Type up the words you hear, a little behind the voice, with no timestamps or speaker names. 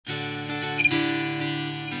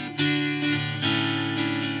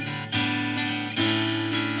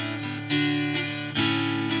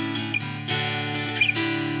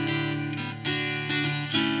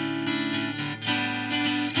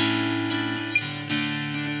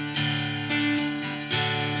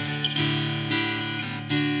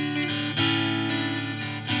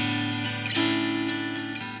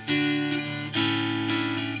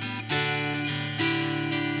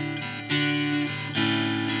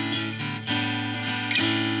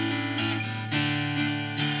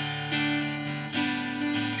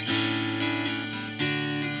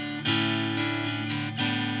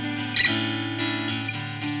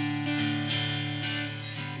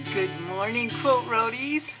morning, Quilt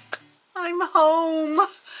Roadies. I'm home.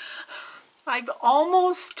 I've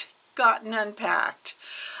almost gotten unpacked.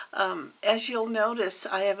 As you'll notice,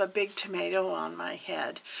 I have a big tomato on my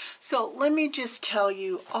head. So let me just tell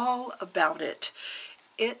you all about it.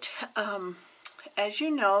 As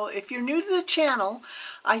you know, if you're new to the channel,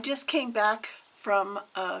 I just came back from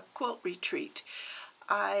a quilt retreat.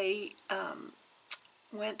 I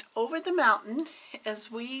went over the mountain,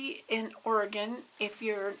 as we in Oregon, if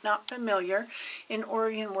you're not familiar, in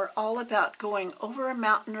Oregon we're all about going over a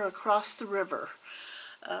mountain or across the river.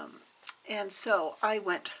 And so I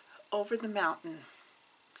went over the mountain.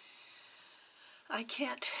 I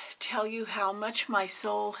can't tell you how much my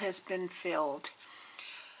soul has been filled.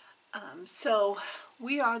 So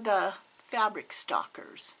we are the Fabric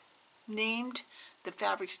Stalkers, named the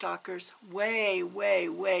Fabric Stalkers way, way,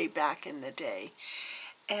 way back in the day.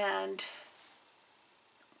 And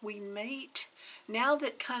we meet, now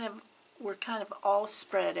that we're kind of all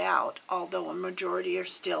spread out, although a majority are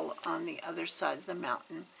still on the other side of the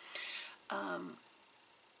mountain,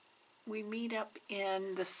 we meet up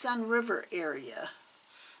in the Sun River area.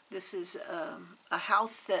 This is a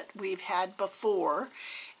house that we've had before,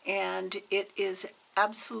 and it is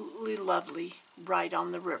absolutely lovely right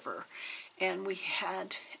on the river. And we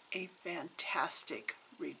had a fantastic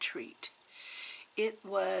retreat. It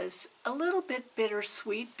was a little bit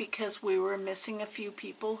bittersweet because we were missing a few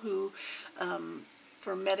people who,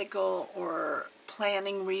 for medical or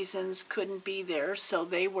planning reasons, couldn't be there, so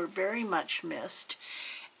they were very much missed.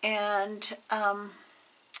 And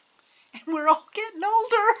we're all getting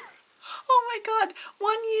older. Oh my God,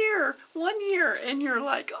 1 year, and you're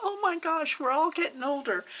like, oh my gosh, we're all getting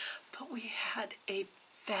older. But we had a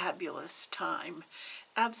fabulous time,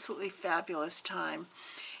 absolutely fabulous time.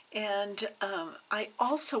 And I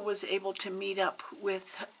also was able to meet up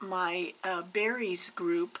with my Berries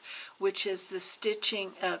group, which is the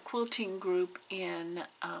quilting group in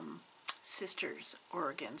Sisters,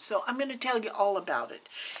 Oregon. So I'm going to tell you all about it.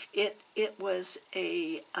 It was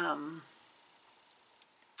a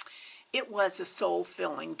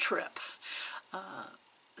soul-filling trip.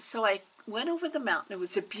 So I went over the mountain. It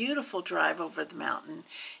was a beautiful drive over the mountain,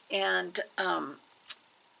 and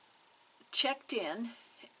checked in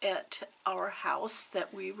at our house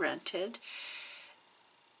that we rented,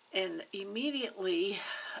 and immediately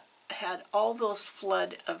had all those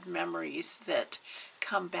flood of memories that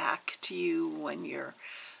come back to you when you're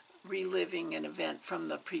reliving an event from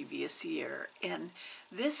the previous year. And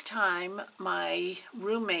this time my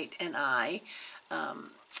roommate and I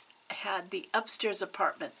had the upstairs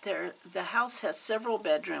apartment there. The house has several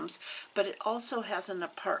bedrooms, but it also has an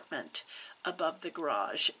apartment above the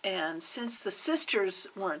garage. And since the sisters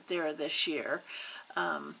weren't there this year,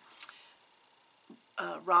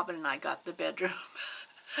 Robin and I got the bedroom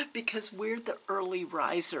because we're the early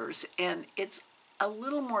risers, and it's a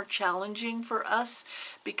little more challenging for us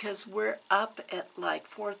because we're up at like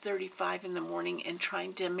 4:35 in the morning and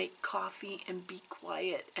trying to make coffee and be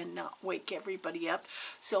quiet and not wake everybody up.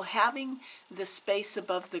 So having the space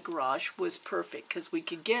above the garage was perfect because we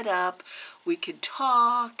could get up, we could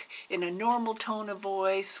talk in a normal tone of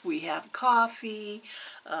voice, we have coffee.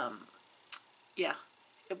 Yeah,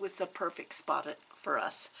 it was the perfect spot for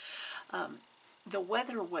us. The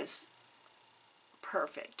weather was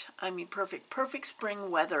perfect. I mean, perfect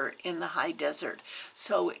spring weather in the high desert.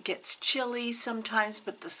 So it gets chilly sometimes,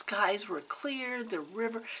 but the skies were clear, the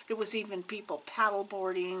river, there was even people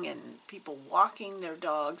paddleboarding and people walking their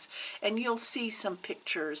dogs. And you'll see some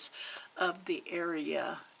pictures of the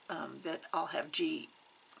area that I'll have G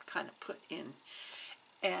kind of put in.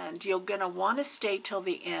 And you're going to want to stay till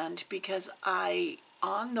the end because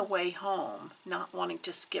on the way home, not wanting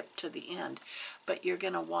to skip to the end, but you're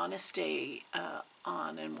going to want to stay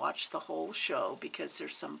on and watch the whole show because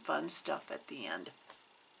there's some fun stuff at the end.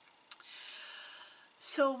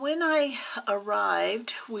 So when I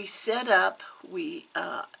arrived, we set up.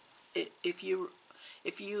 If you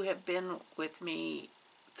have been with me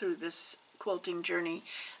through this quilting journey,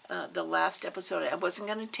 the last episode, I wasn't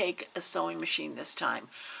going to take a sewing machine this time,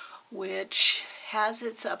 which has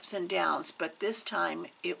its ups and downs, but this time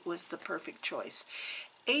it was the perfect choice.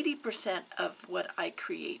 80% of what I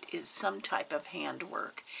create is some type of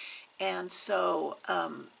handwork, and so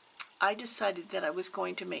I decided that I was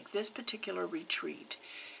going to make this particular retreat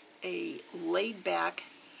a laid-back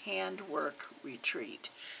handwork retreat,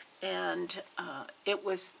 and it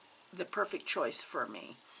was the perfect choice for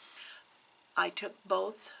me. I took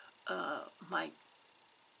both my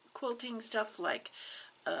quilting stuff like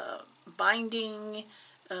binding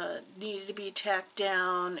needed to be tacked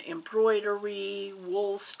down, embroidery,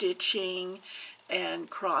 wool stitching, and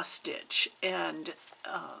cross stitch, and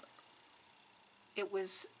it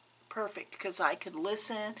was perfect because I could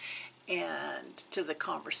listen and to the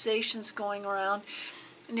conversations going around.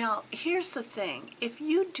 Now, here's the thing. If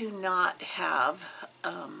you do not have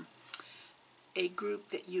a group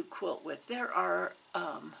that you quilt with, there are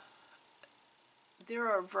a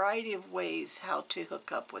variety of ways how to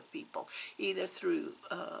hook up with people, either through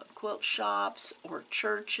quilt shops or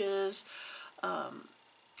churches.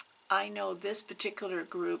 I know this particular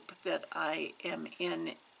group that I am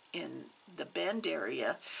in the Bend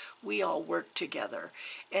area, we all work together.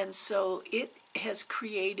 And so it has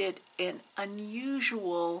created an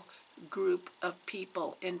unusual group of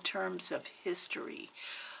people in terms of history.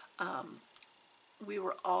 We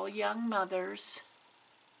were all young mothers.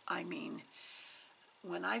 I mean,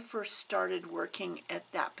 when I first started working at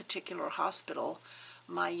that particular hospital,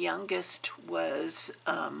 my youngest was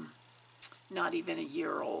not even a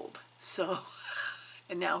year old. So,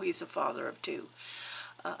 and now he's a father of two.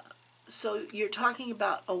 So you're talking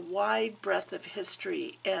about a wide breadth of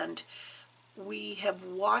history, and we have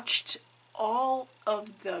watched all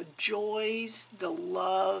of the joys, the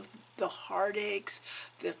love, the heartaches,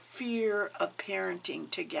 the fear of parenting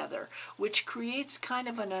together, which creates kind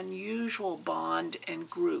of an unusual bond and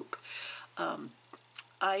group.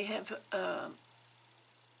 I have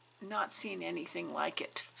not seen anything like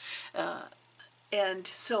it. And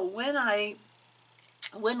so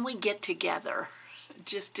when we get together,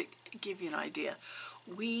 just to give you an idea,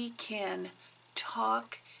 we can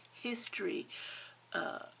talk history,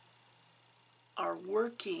 our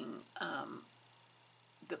working,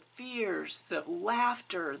 the fears, the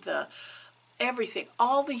laughter, the everything,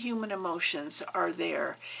 all the human emotions are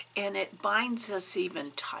there, and it binds us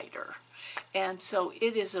even tighter. And so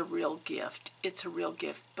it is a real gift. It's a real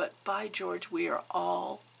gift. But by George, we are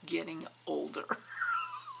all getting older.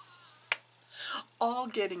 All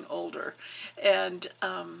getting older. And,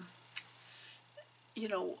 you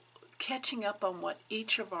know, catching up on what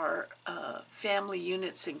each of our family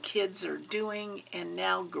units and kids are doing, and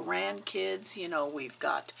now grandkids. You know, we've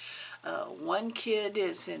got one kid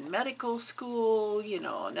is in medical school, you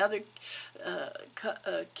know, another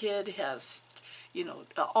kid has, you know,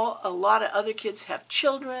 a lot of other kids have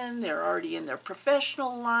children. They're already in their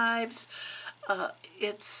professional lives.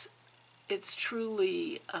 It's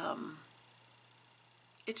truly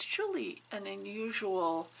an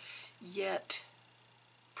unusual yet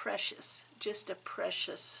precious, just a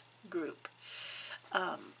precious group.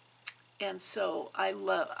 And so I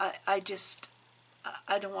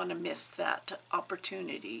don't want to miss that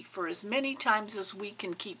opportunity. For as many times as we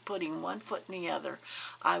can keep putting one foot in the other,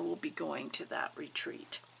 I will be going to that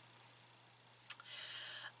retreat.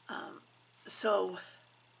 So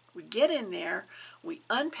we get in there, we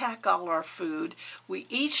unpack all our food, we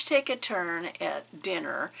each take a turn at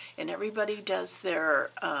dinner, and everybody does their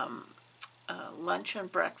lunch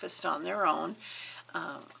and breakfast on their own.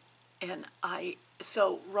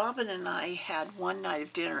 So Robin and I had one night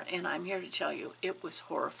of dinner, and I'm here to tell you, it was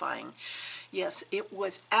horrifying. Yes, it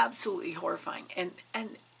was absolutely horrifying. And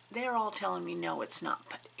they're all telling me, no, it's not,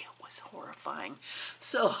 but it was horrifying.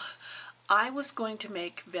 So I was going to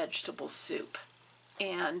make vegetable soup.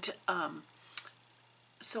 And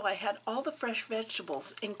so I had all the fresh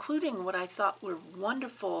vegetables, including what I thought were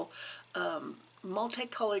wonderful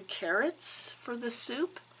multicolored carrots for the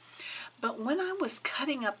soup. But when I was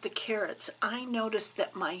cutting up the carrots, I noticed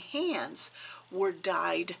that my hands were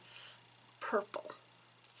dyed purple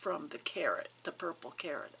from the carrot, the purple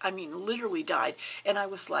carrot. I mean, literally dyed. And I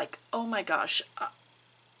was like, oh my gosh,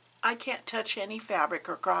 I can't touch any fabric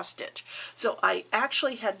or cross stitch. So I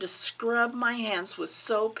actually had to scrub my hands with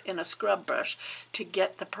soap and a scrub brush to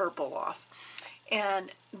get the purple off.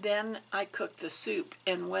 And then I cooked the soup,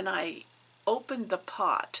 and when I opened the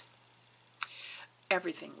pot,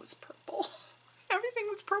 everything was purple. Everything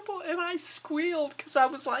was purple, and I squealed because I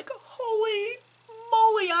was like, holy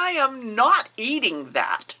moly, I am not eating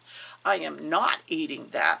that. I am not eating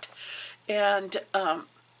that. And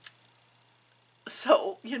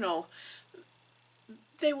so, you know,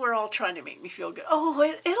 they were all trying to make me feel good. Oh,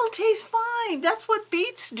 it'll taste fine. That's what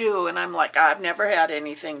beets do. And I'm like, I've never had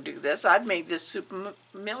anything do this. I've made this soup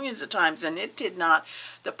millions of times, and it did not.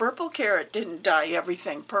 The purple carrot didn't dye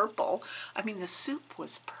everything purple. I mean, the soup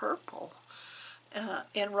was purple.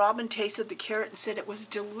 And Robin tasted the carrot and said it was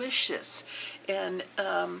delicious. And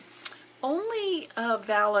only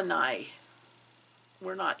Val and I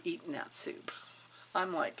were not eating that soup.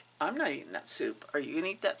 I'm like, I'm not eating that soup. Are you going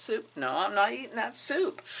to eat that soup? No, I'm not eating that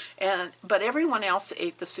soup. But everyone else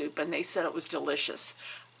ate the soup, and they said it was delicious.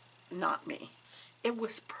 Not me. It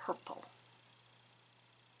was purple.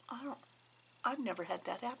 I've never had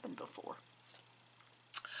that happen before.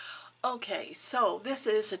 Okay, so this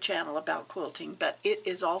is a channel about quilting, but it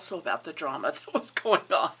is also about the drama that was going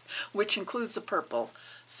on, which includes the purple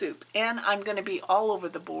soup. And I'm going to be all over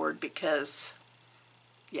the board because,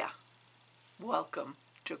 yeah, welcome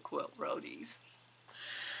to Quilt Roadies.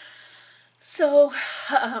 So,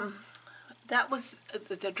 that was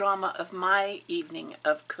the drama of my evening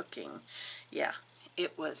of cooking. Yeah,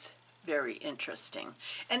 it was very interesting.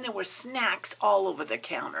 And there were snacks all over the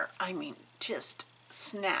counter. I mean, just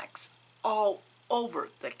snacks all over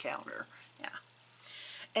the counter. Yeah.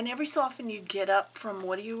 And every so often you get up from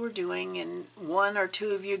what you were doing and one or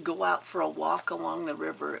two of you go out for a walk along the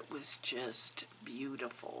river. It was just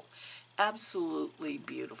beautiful. Absolutely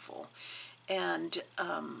beautiful. And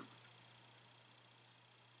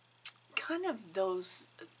kind of those,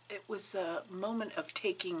 it was a moment of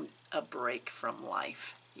taking a break from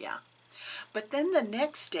life. Yeah. But then the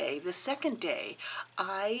next day, the second day,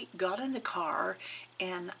 I got in the car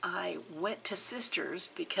and I went to Sisters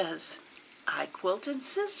because I quilt in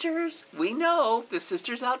Sisters. We know the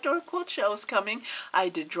Sisters Outdoor Quilt Show is coming. I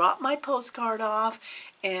had to drop my postcard off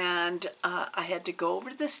and I had to go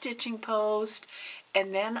over to the stitching post,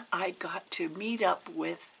 and then I got to meet up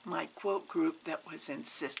with my quilt group that was in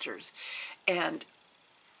Sisters. And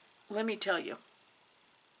let me tell you,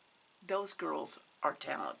 those girls are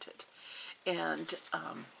talented. And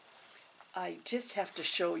I just have to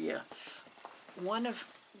show you one of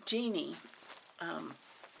Jean,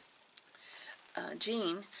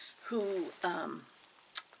 who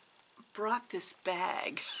brought this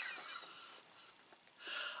bag.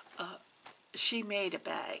 She made a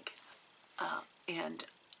bag, and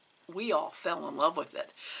we all fell in love with it.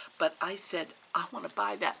 But I said, I want to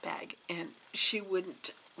buy that bag, and she wouldn't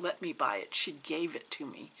let me buy it. She gave it to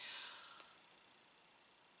me.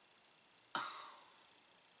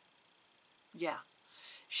 Yeah,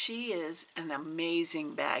 she is an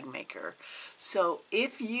amazing bag maker. So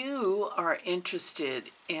if you are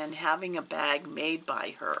interested in having a bag made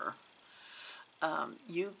by her,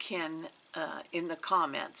 you can, in the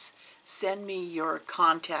comments, send me your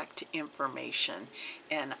contact information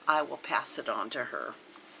and I will pass it on to her.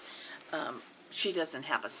 She doesn't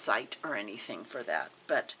have a site or anything for that,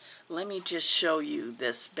 but let me just show you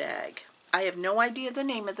this bag. I have no idea the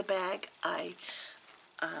name of the bag. I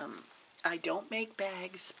don't make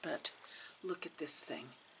bags, but look at this thing.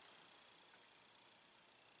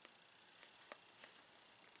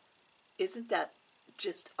 Isn't that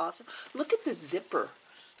just awesome? Look at the zipper.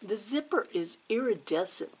 The zipper is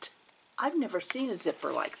iridescent. I've never seen a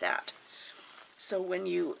zipper like that. So when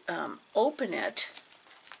you open it,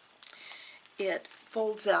 it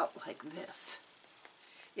folds out like this.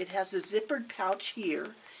 It has a zippered pouch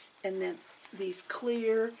here, and then these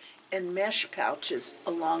clear and mesh pouches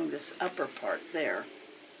along this upper part there.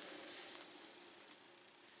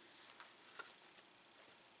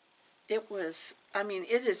 It was, I mean,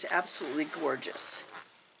 it is absolutely gorgeous.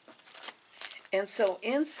 And so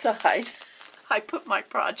inside, I put my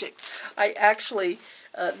project. I actually,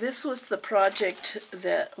 this was the project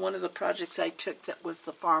that, one of the projects I took that was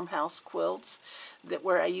the farmhouse quilts, that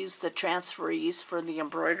where I used the transferees for the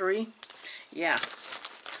embroidery. Yeah,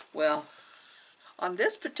 well, on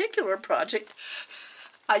this particular project,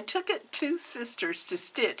 I took it to Sisters to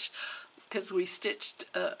stitch, because we stitched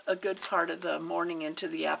a good part of the morning into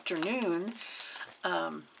the afternoon,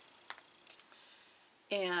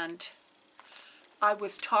 and I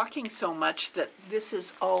was talking so much that this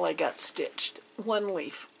is all I got stitched. One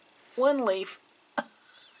leaf. One leaf.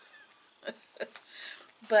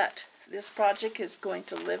 But this project is going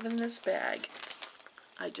to live in this bag.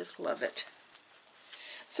 I just love it.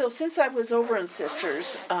 So since I was over in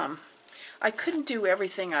Sisters, I couldn't do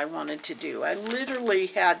everything I wanted to do. I literally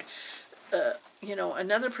had, you know,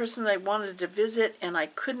 another person that I wanted to visit, and I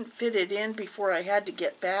couldn't fit it in before I had to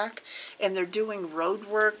get back. And they're doing road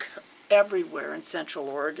work everywhere in Central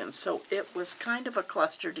Oregon, so it was kind of a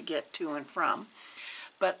cluster to get to and from.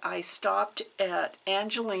 But I stopped at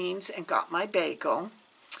Angeline's and got my bagel,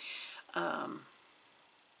 and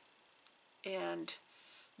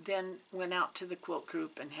then went out to the quilt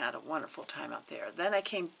group and had a wonderful time out there. Then I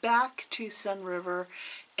came back to Sun River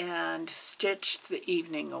and stitched the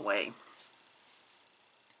evening away,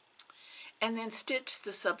 and then stitched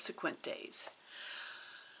the subsequent days.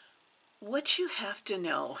 What you have to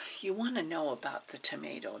know, you want to know about the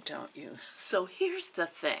tomato, don't you? So here's the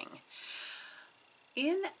thing.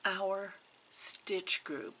 In our stitch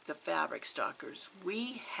group, the Fabric Stalkers,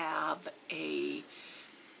 we have a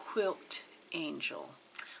quilt angel.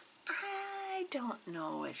 I don't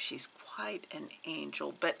know if she's quite an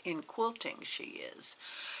angel, but in quilting she is.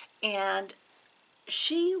 And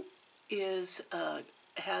she is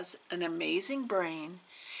has an amazing brain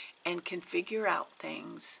and can figure out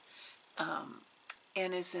things,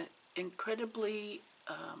 and is an incredibly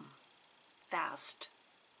fast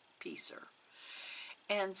piecer.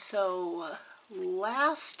 And so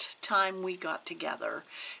last time we got together,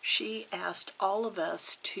 she asked all of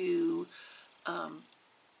us to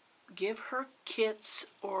give her kits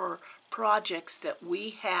or projects that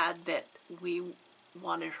we had that we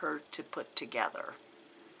wanted her to put together.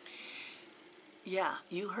 Yeah,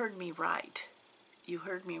 you heard me right. You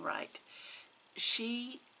heard me right.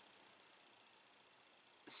 She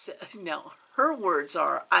said, no, her words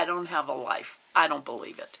are, "I don't have a life." I don't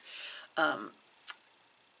believe it.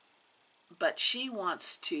 But she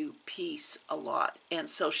wants to piece a lot. And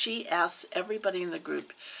so she asks everybody in the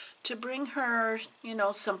group to bring her, you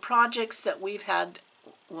know, some projects that we've had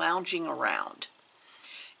lounging around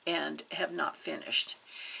and have not finished.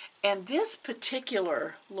 And this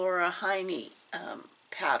particular Laura Heine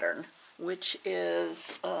pattern, which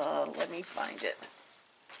is, let me find it,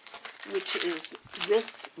 which is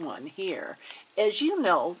this one here. As you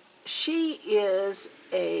know, she is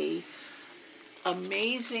a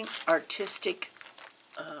amazing artistic,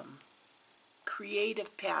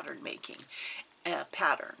 creative pattern making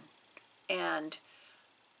pattern. And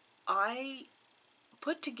I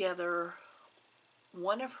put together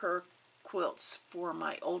one of her quilts for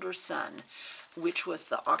my older son, which was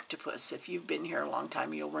the octopus. If you've been here a long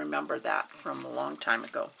time, you'll remember that from a long time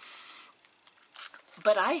ago.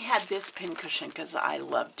 But I had this pincushion because I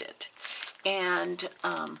loved it. And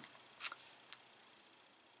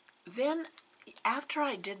then after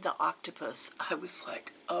I did the octopus, I was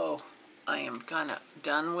like, oh, I am kind of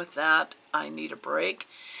done with that. I need a break.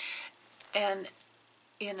 And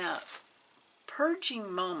in a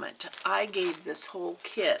purging moment, I gave this whole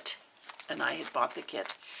kit, and I had bought the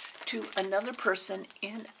kit, to another person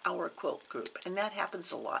in our quilt group. And that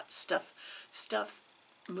happens a lot. Stuff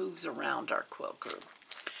moves around our quilt group.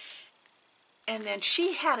 And then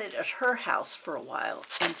she had it at her house for a while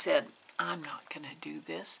and said, I'm not going to do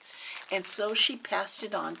this. And so she passed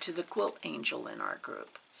it on to the quilt angel in our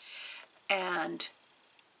group. And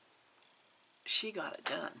she got it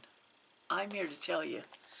done. I'm here to tell you,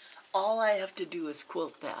 all I have to do is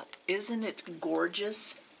quilt that. Isn't it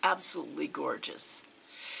gorgeous? Absolutely gorgeous.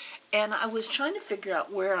 And I was trying to figure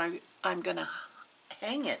out where I'm going to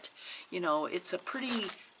hang it. You know, it's a pretty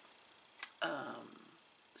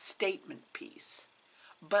statement piece.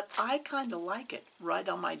 But I kind of like it right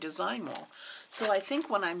on my design wall. So I think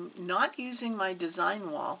when I'm not using my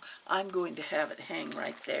design wall, I'm going to have it hang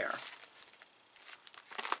right there.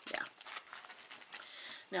 Yeah.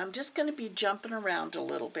 Now I'm just going to be jumping around a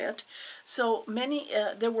little bit. So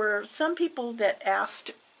there were some people that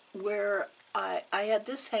asked where I had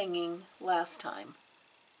this hanging last time.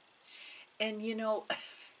 And you know,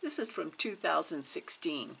 this is from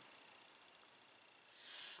 2016.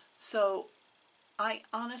 So I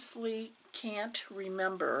honestly can't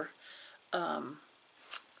remember. I'm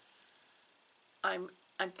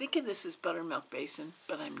thinking this is Buttermilk Basin,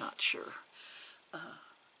 but I'm not sure.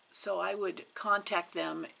 So I would contact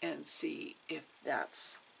them and see if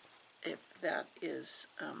that is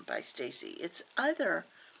by Stacy. It's either,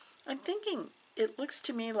 I'm thinking it looks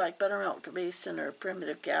to me like Buttermilk Basin or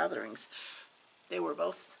Primitive Gatherings. They were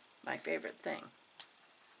both my favorite thing.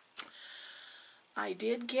 I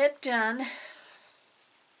did get done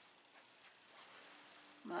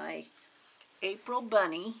my April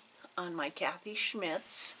Bunny on my Kathy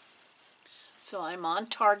Schmitz. So I'm on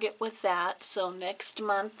target with that. So next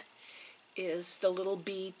month is the little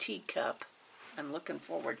bee teacup. I'm looking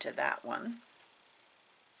forward to that one.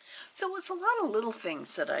 So it was a lot of little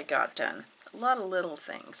things that I got done. A lot of little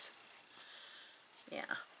things.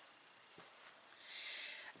 Yeah.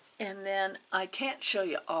 And then I can't show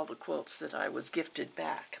you all the quilts that I was gifted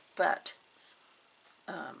back, but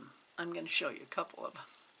I'm going to show you a couple of them.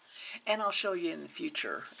 And I'll show you in the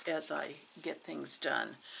future as I get things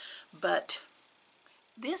done. But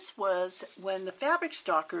this was when the Fabric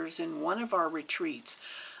Stalkers in one of our retreats,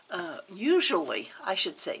 usually, I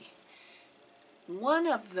should say, one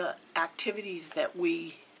of the activities that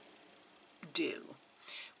we do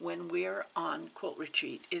when we're on Quilt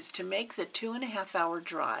Retreat is to make the 2.5-hour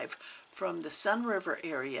drive from the Sun River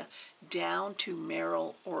area down to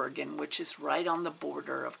Merrill, Oregon, which is right on the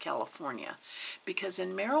border of California. Because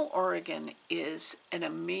in Merrill, Oregon is an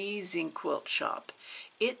amazing quilt shop.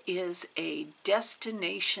 It is a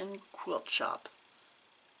destination quilt shop.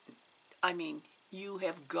 I mean, you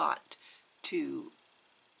have got to,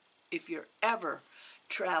 if you're ever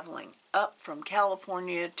traveling up from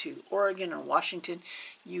California to Oregon or Washington,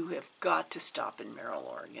 you have got to stop in Merrill,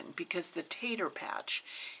 Oregon, because the Tater Patch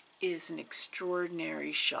is an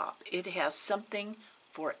extraordinary shop. It has something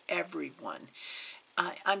for everyone.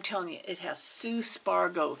 I'm telling you, it has Sue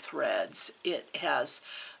Spargo threads. It has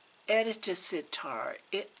Edita Sitar.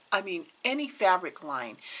 I mean, any fabric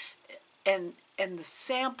line, and the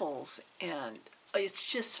samples, and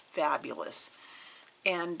it's just fabulous.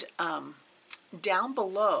 And down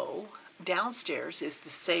below, downstairs, is the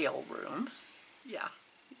sale room. Yeah.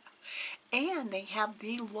 And they have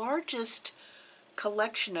the largest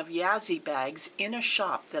collection of Yazzie bags in a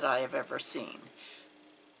shop that I have ever seen.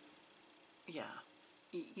 Yeah.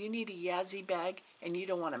 You need a Yazzie bag and you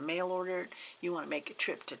don't want to mail order it. You want to make a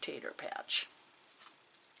trip to Tater Patch.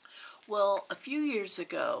 Well, a few years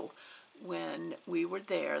ago, when we were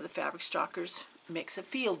there, the Fabric Stalkers makes a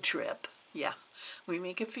field trip. Yeah, we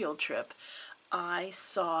make a field trip. I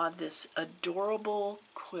saw this adorable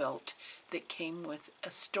quilt that came with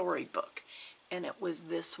a storybook, and it was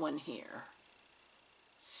this one here.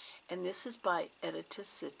 And this is by Edita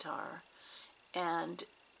Sitar, and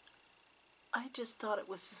I just thought it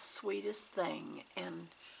was the sweetest thing. And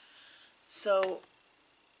so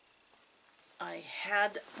I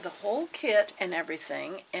had the whole kit and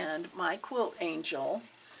everything, and my quilt angel,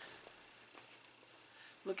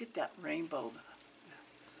 look at that rainbow,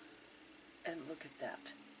 and look at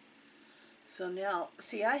that. So now,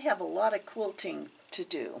 see, I have a lot of quilting to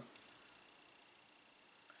do.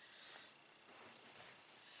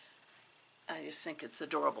 I just think it's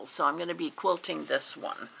adorable, so I'm going to be quilting this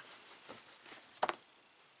one.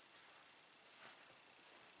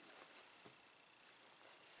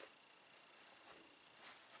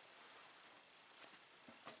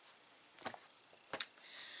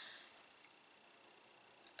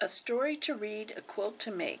 A Story to Read, a Quilt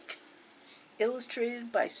to Make.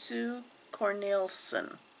 Illustrated by Sue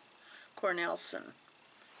Cornelsen.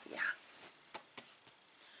 Yeah.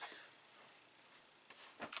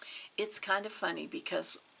 It's kind of funny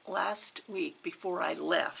because last week before I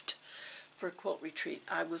left for Quilt Retreat,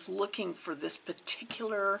 I was looking for this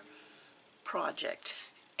particular project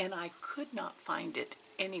and I could not find it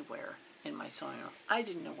anywhere in my sewing room. I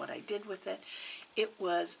didn't know what I did with it. It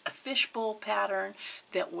was a fishbowl pattern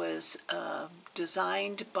that was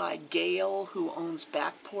designed by Gail, who owns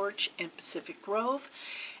Back Porch in Pacific Grove,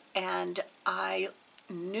 and I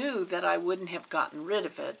knew that I wouldn't have gotten rid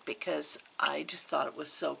of it because I just thought it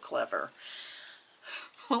was so clever.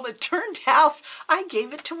 Well, it turned out I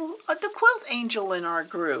gave it to the quilt angel in our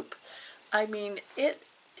group. I mean,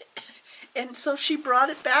 and so she brought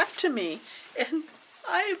it back to me, and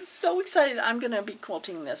I am so excited. I'm going to be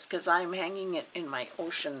quilting this because I'm hanging it in my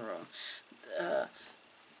ocean room.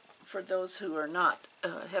 For those who are not,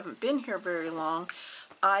 haven't been here very long,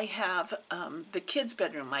 I have the kids'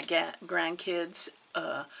 bedroom, my grandkids'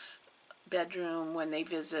 bedroom when they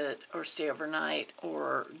visit or stay overnight,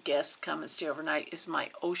 or guests come and stay overnight, is my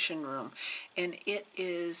ocean room. And it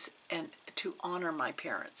is to honor my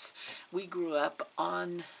parents. We grew up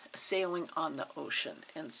on sailing on the ocean,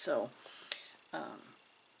 and so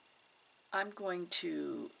I'm going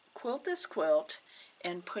to quilt this quilt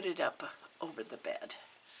and put it up over the bed.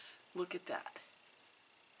 Look at that.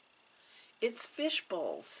 It's fish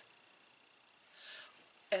bowls.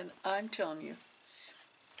 And I'm telling you,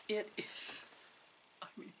 I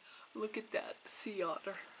mean, look at that sea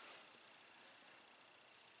otter.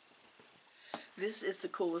 This is the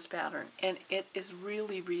coolest pattern, and it is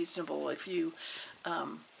really reasonable if you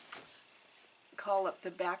call up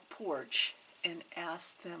the Back Porch and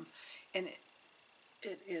ask them, and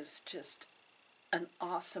it is just an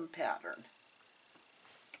awesome pattern.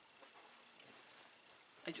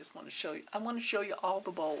 I just want to show you. I want to show you all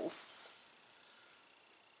the bowls.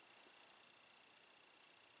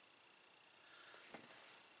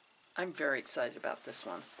 I'm very excited about this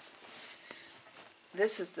one.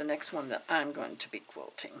 This is the next one that I'm going to be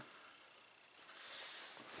quilting.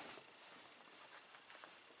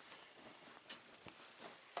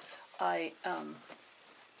 I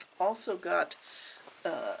also got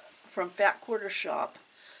from Fat Quarter Shop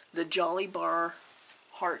the Jolly Bar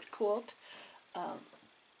Heart quilt,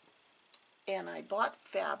 and I bought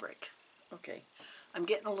fabric. Okay, I'm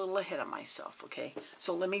getting a little ahead of myself, okay?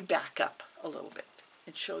 So let me back up a little bit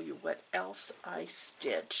and show you what else I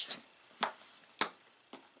stitched.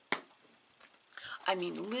 I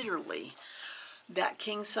mean, literally, that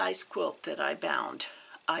king-size quilt that I bound,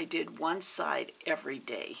 I did one side every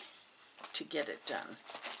day to get it done.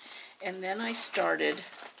 And then I started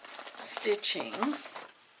stitching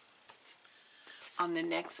on the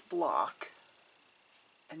next block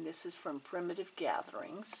and this is from Primitive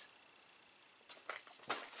Gatherings.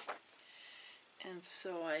 And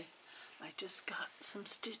so I just got some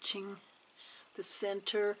stitching the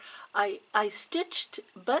center. I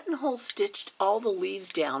buttonhole stitched all the leaves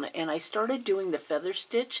down, and I started doing the feather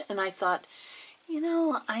stitch, and I thought, you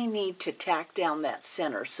know, I need to tack down that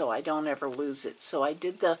center so I don't ever lose it. So I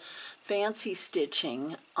did the fancy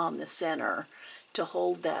stitching on the center to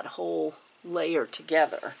hold that whole layer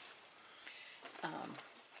together.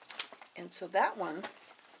 And so that one,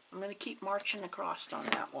 I'm going to keep marching across on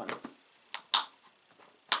that one.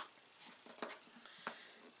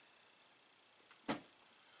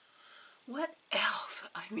 What else?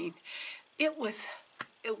 I mean, it was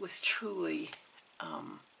truly,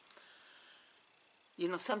 you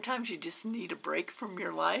know, sometimes you just need a break from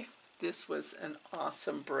your life. This was an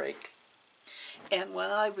awesome break. And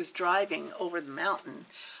when I was driving over the mountain,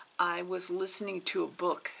 I was listening to a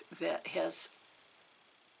book that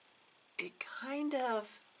kind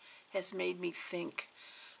of has made me think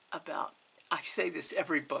about, I say this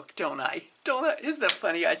every book, don't I? Isn't that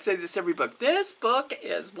funny? I say this every book. This book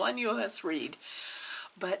is one you must read.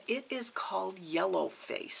 But it is called Yellow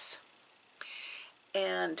Face.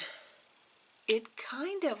 And it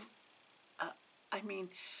kind of, I mean,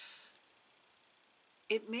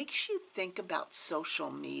 it makes you think about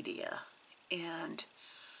social media and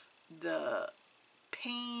the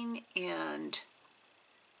pain and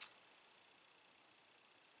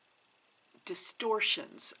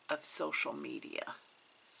distortions of social media,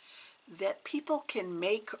 that people can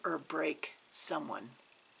make or break someone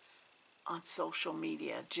on social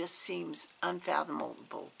media. Just seems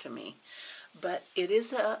unfathomable to me. But it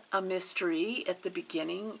is a mystery at the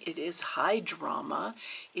beginning. It is high drama.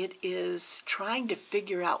 It is trying to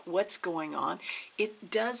figure out what's going on.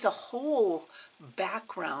 It does a whole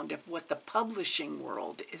background of what the publishing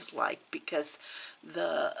world is like, because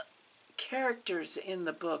the characters in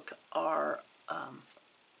the book are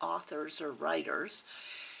authors or writers,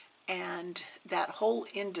 and that whole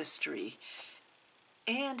industry,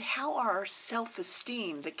 and how our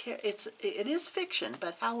self-esteem, it is fiction,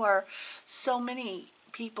 but how are so many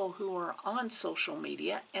people who are on social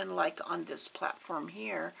media and like on this platform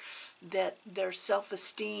here, that their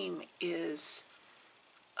self-esteem is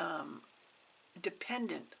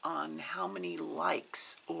dependent on how many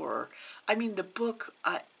likes, or, I mean, the book,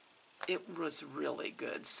 it was really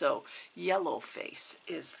good. So Yellow Face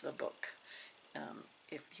is the book,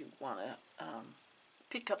 if you want to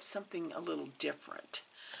pick up something a little different.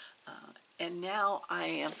 And now I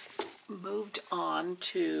am moved on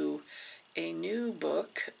to a new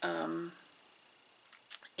book, and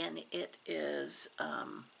it is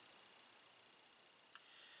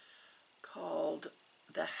called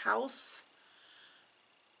The House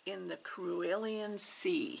in the Cruelian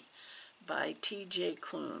Sea by T.J.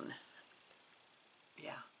 Klune.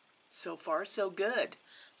 Yeah, so far so good.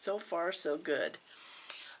 So far so good.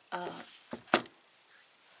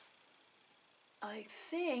 I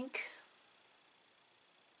think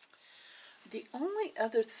the only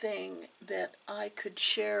other thing that I could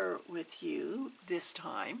share with you this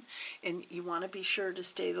time, and you want to be sure to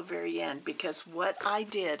stay to the very end, because what I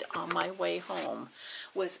did on my way home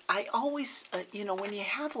was, I always, you know, when you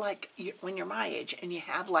have when you're my age and you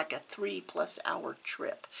have like a 3+ hour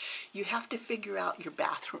trip, you have to figure out your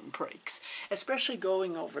bathroom breaks, especially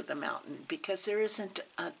going over the mountain, because there isn't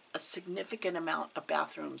a significant amount of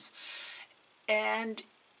bathrooms,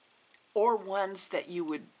 or ones that you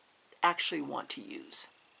would actually want to use.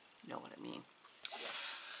 You know what I mean?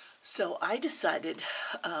 So I decided,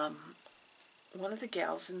 one of the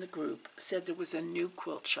gals in the group said there was a new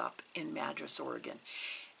quilt shop in Madras, Oregon.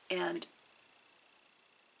 And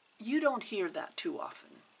you don't hear that too often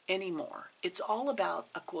anymore. It's all about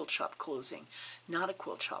a quilt shop closing, not a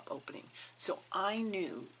quilt shop opening. So I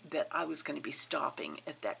knew that I was going to be stopping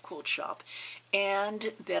at that quilt shop,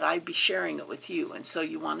 and that I'd be sharing it with you. And so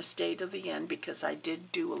you want to stay to the end, because I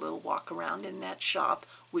did do a little walk around in that shop,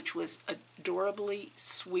 which was adorably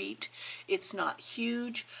sweet. It's not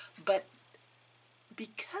huge, but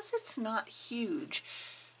because it's not huge,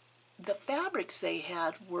 the fabrics they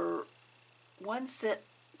had were ones that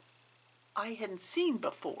I hadn't seen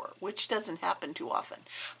before, which doesn't happen too often.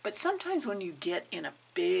 But sometimes when you get in a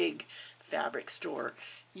big fabric store,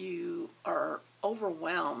 you are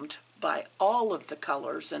overwhelmed by all of the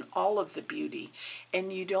colors and all of the beauty,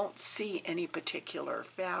 and you don't see any particular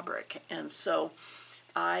fabric. And so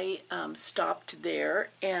I stopped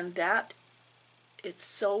there, and it's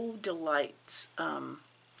so delightful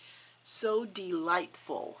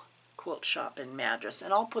quilt shop in Madras,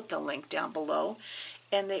 and I'll put the link down below.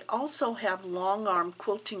 And they also have long arm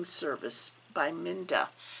quilting service by Minda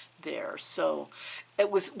there. So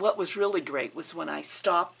it was, what was really great was when I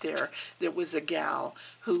stopped there, there was a gal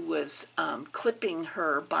who was clipping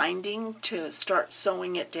her binding to start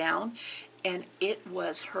sewing it down, and it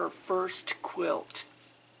was her first quilt.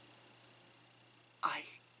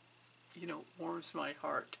 Warms my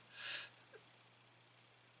heart.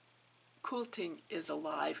 Quilting is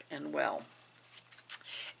alive and well.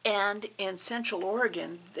 And in Central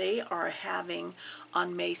Oregon, they are having,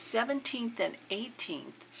 on May 17th and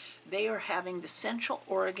 18th, they are having the Central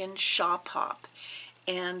Oregon Shop Hop.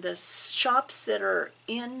 And the shops that are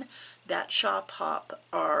in that shop hop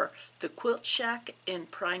are the Quilt Shack in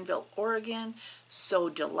Prineville, Oregon, So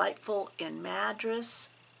Delightful in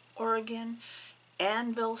Madras, Oregon,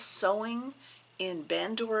 Anvil Sewing in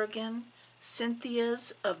Bend, Oregon,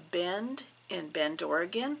 Cynthia's of Bend in Bend,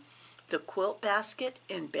 Oregon, the Quilt Basket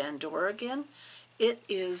in Bend, Oregon. It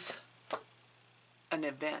is an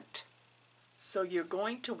event. So you're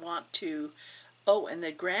going to want to, oh, and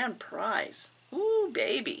the grand prize, ooh,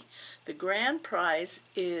 baby. The grand prize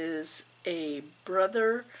is a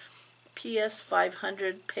Brother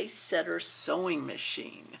PS500 Pace Setter sewing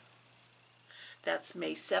machine. That's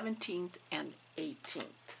May 17th and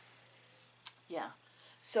 18th. Yeah.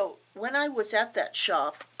 So when I was at that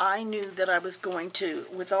shop, I knew that I was going to,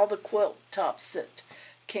 with all the quilt tops that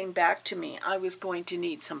came back to me, I was going to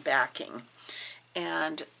need some backing.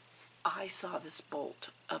 And I saw this bolt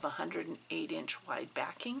of 108-inch wide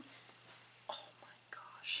backing. Oh my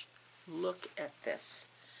gosh, look at this.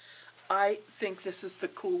 I think this is the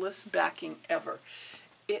coolest backing ever.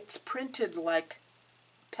 It's printed like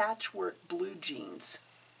patchwork blue jeans.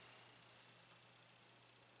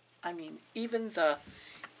 I mean, even the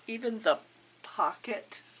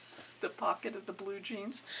pocket of the blue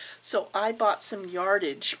jeans. So I bought some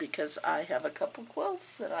yardage because I have a couple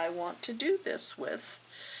quilts that I want to do this with.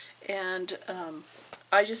 And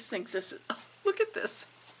I just think this, oh, look at this.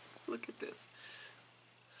 Look at this.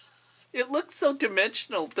 It looks so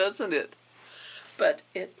dimensional, doesn't it? But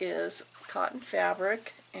it is cotton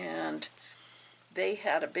fabric, and they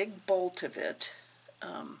had a big bolt of it.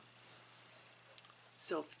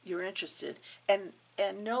 So if you're interested, and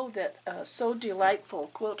know that So Delightful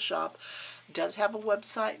Quilt Shop does have a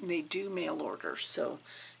website, and they do mail order, so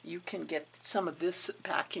you can get some of this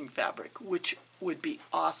backing fabric, which would be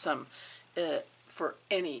awesome for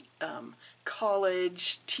any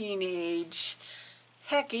college, teenage,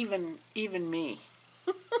 heck, even me.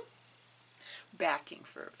 Backing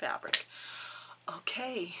for fabric.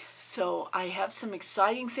 Okay, so I have some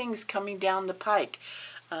exciting things coming down the pike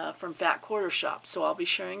from Fat Quarter Shop, so I'll be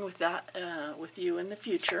sharing with that with you in the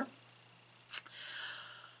future.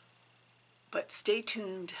 But stay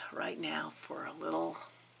tuned right now for a little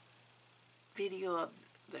video of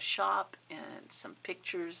the shop and some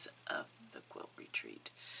pictures of the quilt retreat.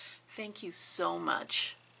 Thank you so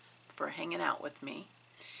much for hanging out with me,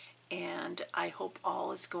 and I hope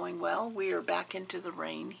all is going well. We are back into the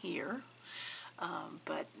rain here,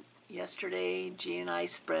 but yesterday G and I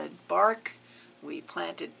spread bark. We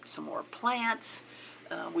planted some more plants.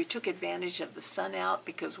 We took advantage of the sun out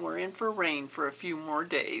because we're in for rain for a few more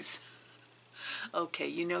days. Okay,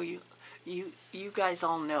 you guys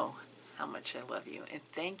all know how much I love you, and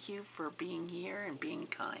thank you for being here and being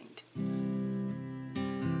kind.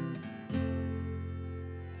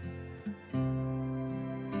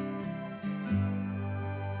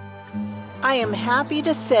 I am happy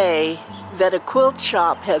to say that a quilt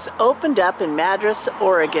shop has opened up in Madras,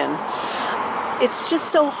 Oregon. It's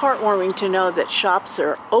just so heartwarming to know that shops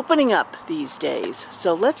are opening up these days.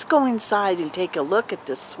 So let's go inside and take a look at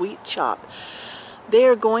this sweet shop. They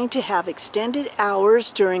are going to have extended hours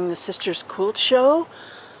during the Sisters Quilt Show.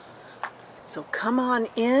 So come on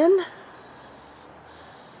in.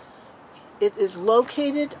 It is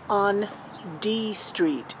located on D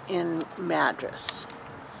Street in Madras.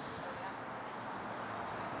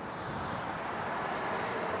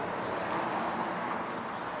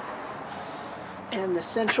 And the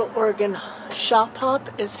Central Oregon Shop Hop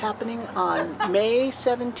is happening on May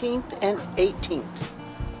 17th and 18th.